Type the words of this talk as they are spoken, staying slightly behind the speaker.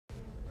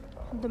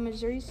The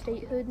Missouri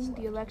statehood,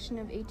 the election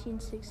of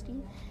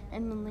 1860,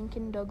 and the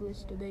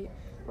Lincoln-Douglas debate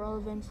were all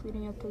events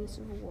leading up to the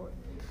Civil War.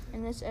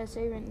 In this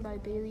essay written by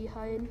Bailey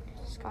Hyde,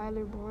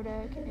 Skylar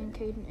Bordak, and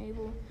Caden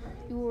Abel,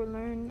 you will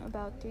learn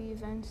about three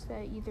events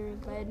that either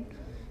led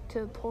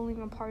to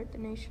pulling apart the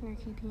nation or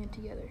keeping it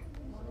together.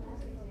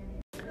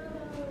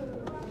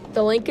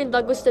 The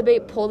Lincoln-Douglas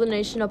debate pulled the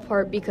nation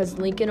apart because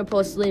Lincoln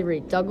opposed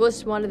slavery.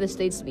 Douglas wanted the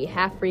states to be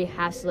half free,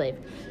 half slave,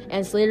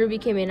 and slavery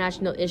became a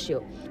national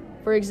issue.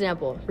 For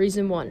example,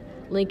 reason 1,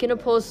 Lincoln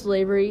opposed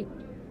slavery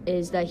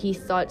is that he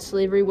thought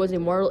slavery was a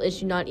moral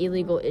issue, not an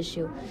illegal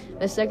issue.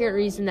 The second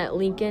reason that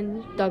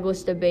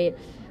Lincoln-Douglas debate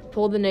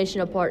pulled the nation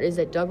apart is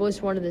that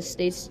Douglas wanted the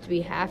states to be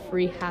half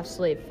free, half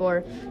slave.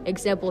 For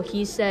example,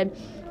 he said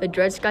the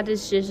Dred Scott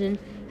decision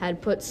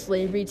had put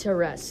slavery to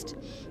rest.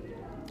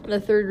 The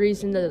third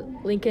reason the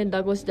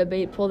Lincoln-Douglas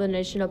debate pulled the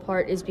nation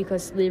apart is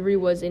because slavery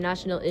was a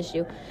national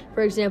issue.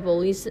 For example,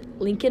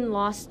 Lincoln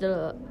lost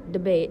the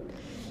debate,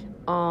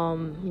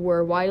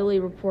 were widely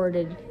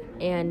reported,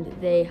 and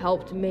they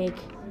helped make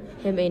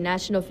him a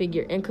national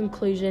figure. In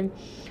conclusion,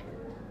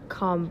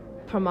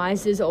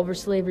 compromises over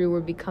slavery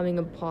were becoming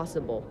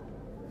impossible.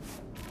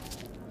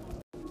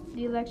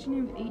 The election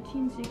of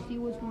 1860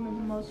 was one of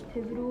the most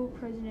pivotal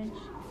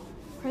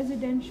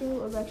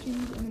presidential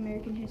elections in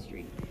American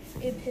history.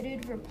 It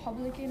pitted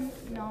Republican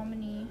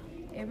nominee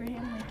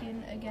Abraham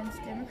Lincoln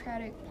against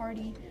Democratic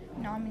Party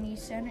nominee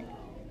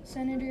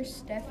Senator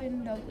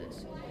Stephen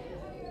Douglas,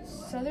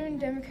 Southern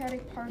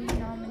Democratic Party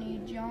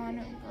nominee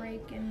John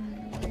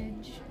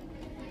Breckinridge,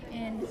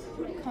 and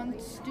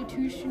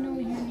Constitutional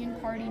Union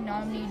Party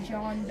nominee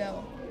John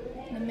Bell.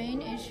 The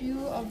main issue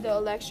of the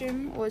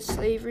election was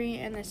slavery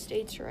and the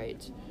states'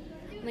 rights.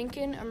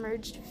 Lincoln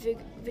emerged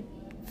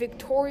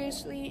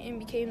victoriously and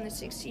became the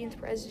 16th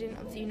president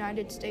of the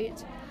United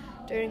States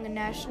during the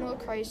national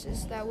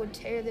crisis that would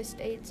tear the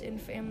states and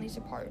families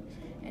apart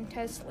and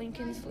test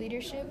Lincoln's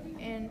leadership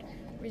and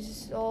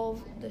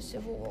resolve the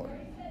Civil War.